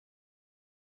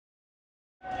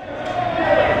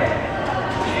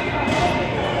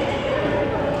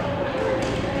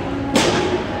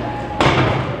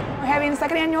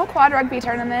annual quad rugby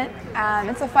tournament.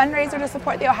 It's a fundraiser to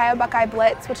support the Ohio Buckeye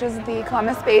Blitz, which is the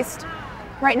Columbus-based,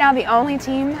 right now the only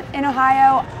team in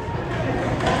Ohio.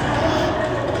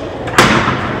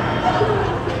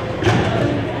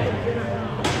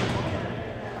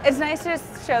 It's nice to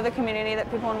just show the community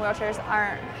that people in wheelchairs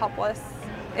aren't helpless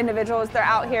individuals. They're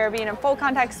out here being in full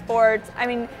contact sports. I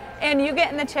mean, and you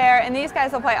get in the chair and these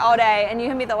guys will play all day and you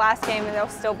can be the last game and they'll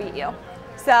still beat you.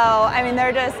 So, I mean,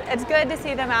 it's good to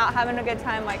see them out having a good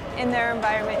time, like in their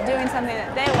environment, doing something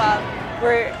that they love,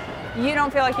 where you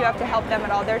don't feel like you have to help them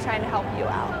at all. They're trying to help you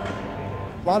out.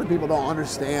 A lot of people don't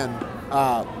understand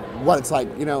what it's like.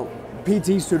 You know,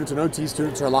 PT students and OT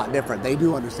students are a lot different. They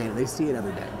do understand it. They see it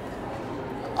every day.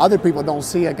 Other people don't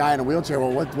see a guy in a wheelchair.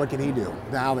 Well, what can he do?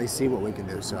 Now they see what we can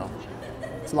do. So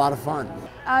it's a lot of fun.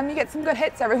 You get some good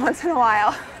hits every once in a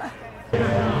while.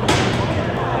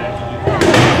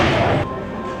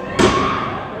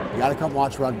 You got to come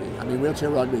watch rugby. I mean,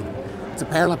 wheelchair rugby. It's a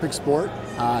Paralympic sport.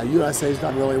 USA's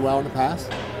done really well in the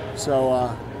past.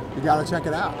 So you got to check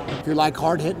it out. If you like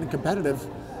hard hitting and competitive,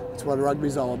 that's what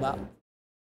rugby's all about.